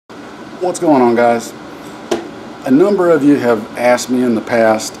What's going on, guys? A number of you have asked me in the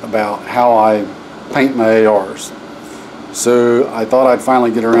past about how I paint my ARs. So I thought I'd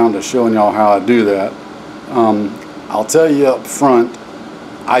finally get around to showing y'all how I do that. I'll tell you up front,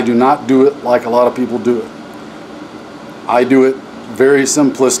 I do not do it like a lot of people do it. I do it very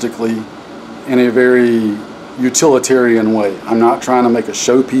simplistically in a very utilitarian way. I'm not trying to make a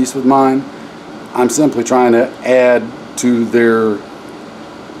showpiece with mine. I'm simply trying to add to their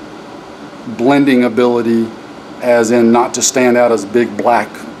blending ability, as in not to stand out as a big black,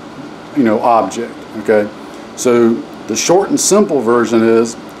 object. Okay, so the short and simple version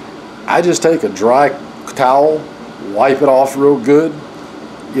is I just take a dry towel, wipe it off real good.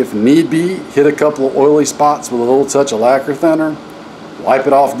 If need be, hit a couple of oily spots with a little touch of lacquer thinner, wipe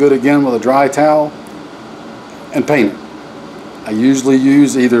it off good again with a dry towel, and paint it. I usually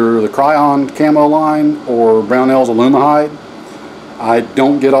use either the Kryon camo line or Brownells Alumihide. I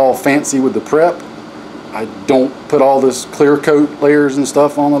don't get all fancy with the prep. I don't put all this clear coat layers and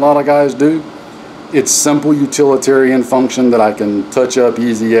stuff on that a lot of guys do. It's simple utilitarian function that I can touch up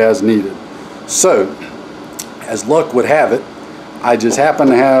easy as needed. So, as luck would have it, I just happen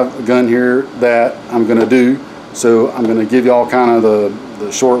to have a gun here that I'm going to do. So I'm going to give y'all kind of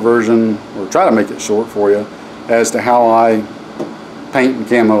the short version, or try to make it short for you, as to how I paint and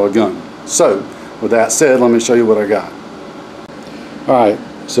camo a gun. So, with that said, let me show you what I got. Alright,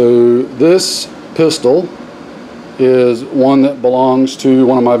 so this pistol is one that belongs to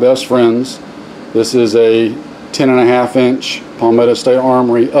one of my best friends. This is a 10.5 inch Palmetto State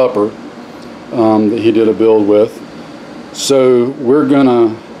Armory upper that he did a build with. So we're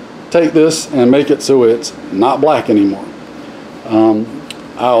gonna take this and make it so it's not black anymore.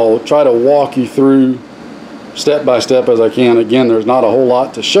 I'll try to walk you through step by step as I can. Again, there's not a whole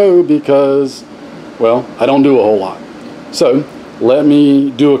lot to show because, well, I don't do a whole lot. So let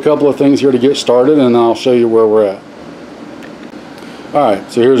me do a couple of things here to get started, and I'll show you where we're at.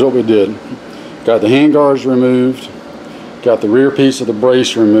 Alright, so here's what we did. Got the handguards removed, got the rear piece of the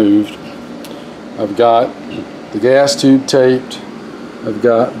brace removed, I've got the gas tube taped, I've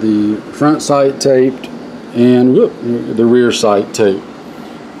got the front sight taped, and the rear sight taped.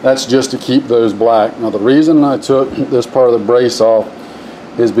 That's just to keep those black. Now the reason I took this part of the brace off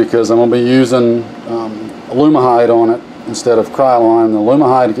is because I'm going to be using Alumihide on it instead of Krylon. The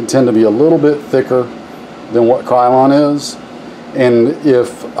Alumihide can tend to be a little bit thicker than what Krylon is, and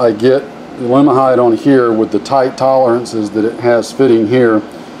if I get the Alumihide on here with the tight tolerances that it has fitting here,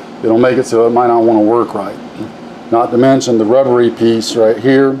 it'll make it so it might not want to work right. Not to mention the rubbery piece right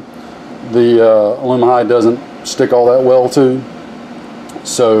here, the Alumihide doesn't stick all that well to.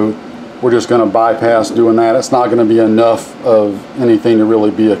 So we're just going to bypass doing that. It's not going to be enough of anything to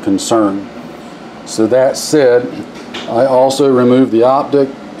really be a concern. So that said, I also removed the optic,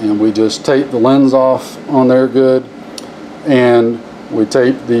 and we just taped the lens off on there good, and we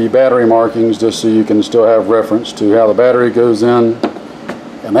taped the battery markings just so you can still have reference to how the battery goes in,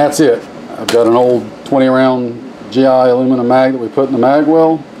 and that's it. I've got an old 20 round GI aluminum mag that we put in the mag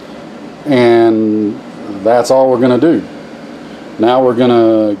well, and that's all we're going to do. Now we're going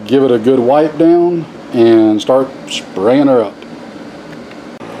to give it a good wipe down and start spraying her up.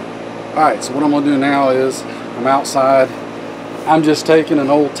 Alright, so what I'm going to do now is, I'm outside, I'm just taking an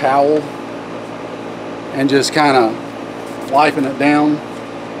old towel and just kind of wiping it down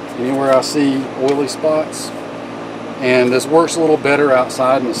anywhere I see oily spots. And this works a little better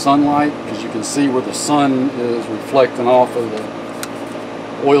outside in the sunlight because you can see where the sun is reflecting off of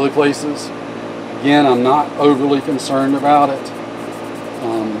the oily places. Again, I'm not overly concerned about it.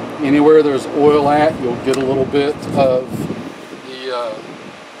 Anywhere there's oil at, you'll get a little bit of the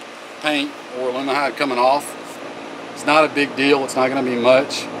paint or Alumihide coming off. It's not a big deal. It's not going to be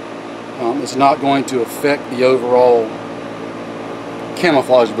much. It's not going to affect the overall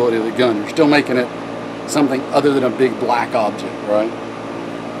camouflage ability of the gun. You're still making it something other than a big black object, right?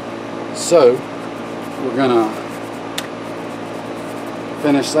 So we're going to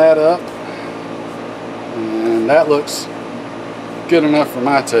finish that up, and that looks good enough for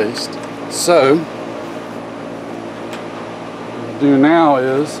my taste. So what we'll do now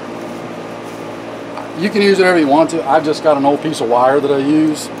is, you can use whatever you want to. I've just got an old piece of wire that I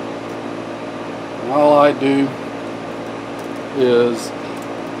use, and all I do is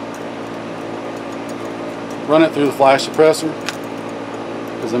run it through the flash suppressor,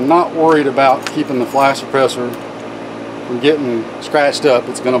 because I'm not worried about keeping the flash suppressor from getting scratched up.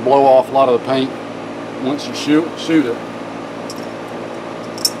 It's going to blow off a lot of the paint once you shoot it.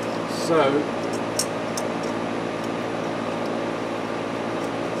 So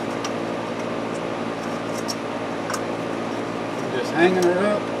just hanging her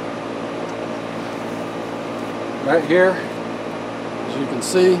up. right here, as you can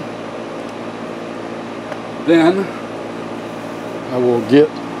see. Then I will get,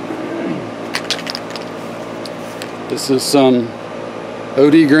 this is some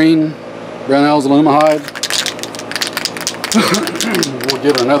OD green Brownells Alumahide. We'll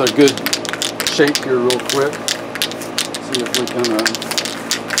give it another good shake here real quick. See if we can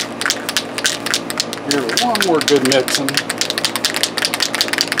give it one more good mixing.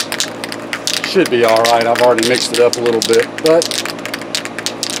 Should be alright. I've already mixed it up a little bit, but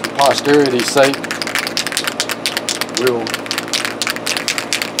for posterity's sake, we'll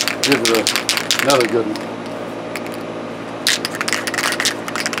give it another good one.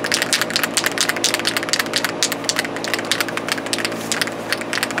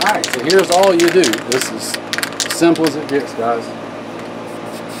 Alright, so here's all you do. This is as simple as it gets, guys.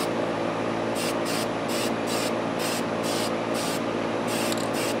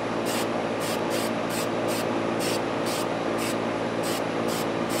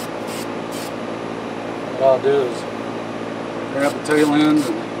 What I'll do is grab the tail end,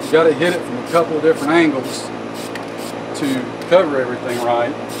 and you got to hit it from a couple of different angles to cover everything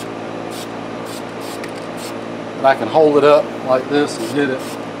right. But I can hold it up like this and hit it.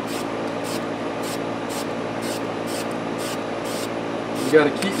 You got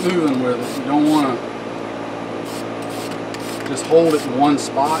to keep moving with it. You don't want to just hold it in one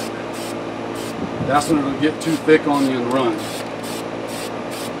spot. That's when it'll get too thick on you and run.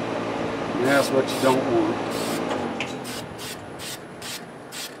 And that's what you don't want.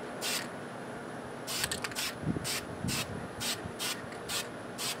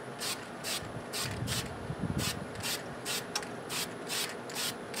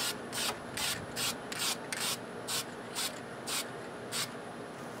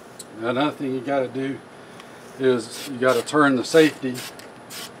 Now, another thing you got to do is you got to turn the safety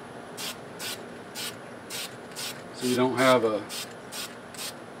so you don't have a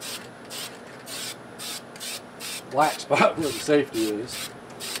black spot where the safety is.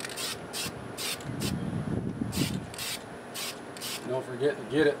 Don't forget to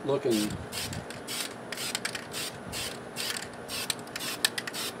get it looking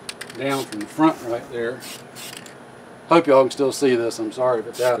down from the front right there. Hope y'all can still see this. I'm sorry if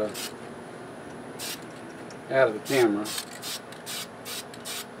it's out of the camera.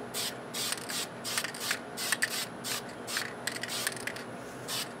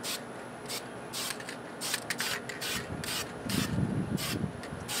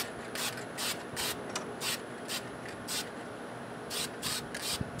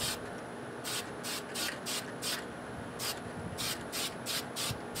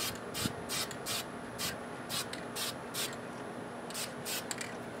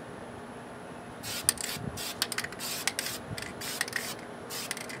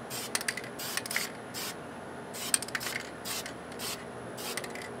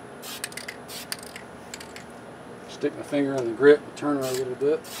 Stick my finger in the grip and turn her a little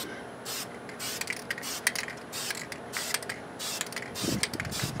bit.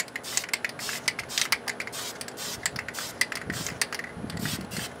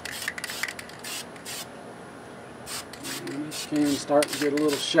 And this can's starting to get a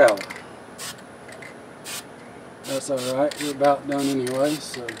little shallow. That's alright, we're about done anyway,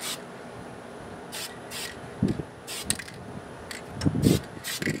 so.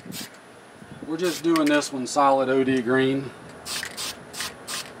 We're just doing this one solid OD green.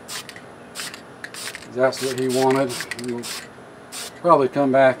 That's what he wanted. We'll probably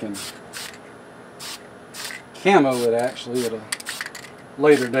come back and camo it actually at a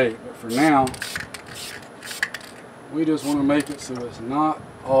later date. But for now, we just want to make it so it's not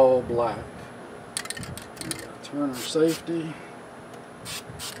all black. We gotta turn our safety.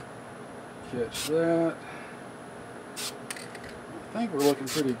 Catch that. I think we're looking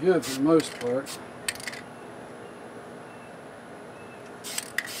pretty good for the most part.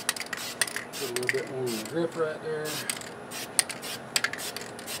 Put a little bit more on the grip right there.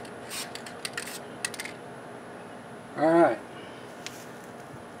 Alright.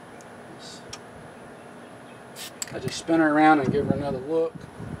 I just spin her around and give her another look.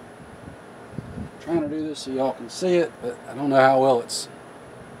 I'm trying to do this so y'all can see it, but I don't know how well it's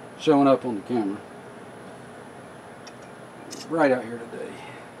showing up on the camera. Right out here today.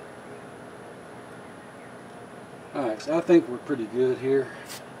 Alright, so I think we're pretty good here.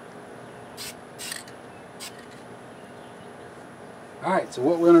 Alright, so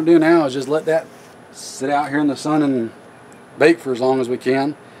what we're going to do now is just let that sit out here in the sun and bake for as long as we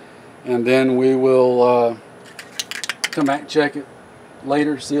can. And then we will come back and check it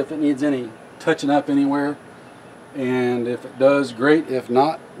later, see if it needs any touching up anywhere. And if it does, great. If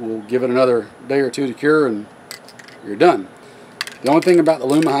not, we'll give it another day or two to cure and you're done. The only thing about the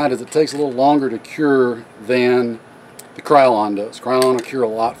Lumihide is it takes a little longer to cure than the Krylon does. Krylon will cure a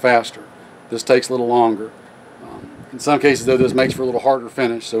lot faster. This takes a little longer. In some cases though, this makes for a little harder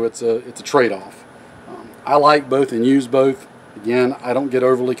finish, so it's a trade-off. I like both and use both. Again, I don't get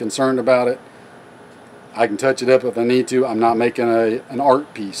overly concerned about it. I can touch it up if I need to. I'm not making an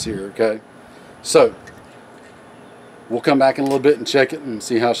art piece here, okay? So, we'll come back in a little bit and check it and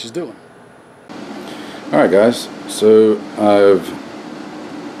see how she's doing. Alright guys, so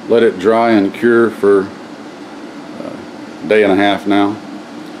I've let it dry and cure for a day and a half now.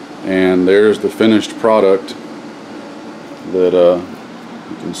 And there's the finished product that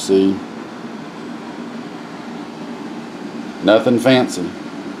you can see. Nothing fancy.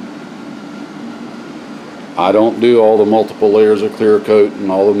 I don't do all the multiple layers of clear coat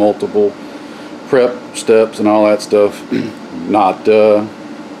and all the multiple prep steps and all that stuff. Not that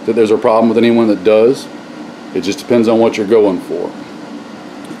there's a problem with anyone that does. It just depends on what you're going for.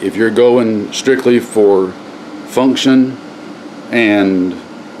 If you're going strictly for function and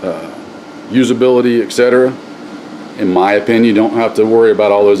usability, etc., in my opinion, you don't have to worry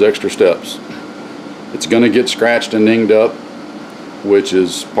about all those extra steps. It's going to get scratched and dinged up, which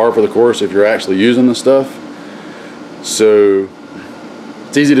is par for the course if you're actually using the stuff. So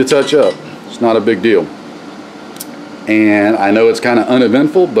it's easy to touch up. It's not a big deal. And I know it's kind of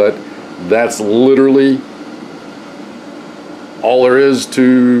uneventful, but that's literally all there is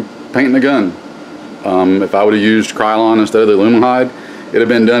to painting the gun. If I would have used Krylon instead of the Lumihide, it'd have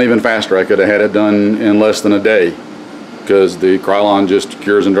been done even faster. I could have had it done in less than a day, because the Krylon just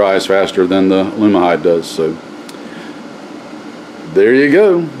cures and dries faster than the Lumihide does. So there you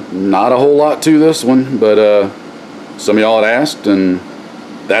go. Not a whole lot to this one, but some of y'all had asked, and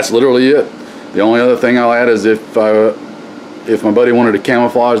that's literally it. The only other thing I'll add is if my buddy wanted to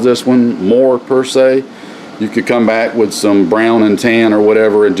camouflage this one more per se, you could come back with some brown and tan or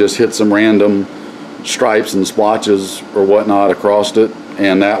whatever and just hit some random stripes and splotches or whatnot across it,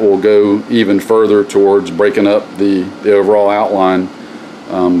 and that will go even further towards breaking up the overall outline.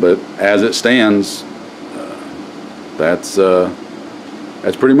 But as it stands, that's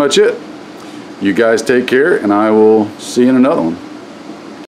pretty much it. You guys take care, and I will see you in another one.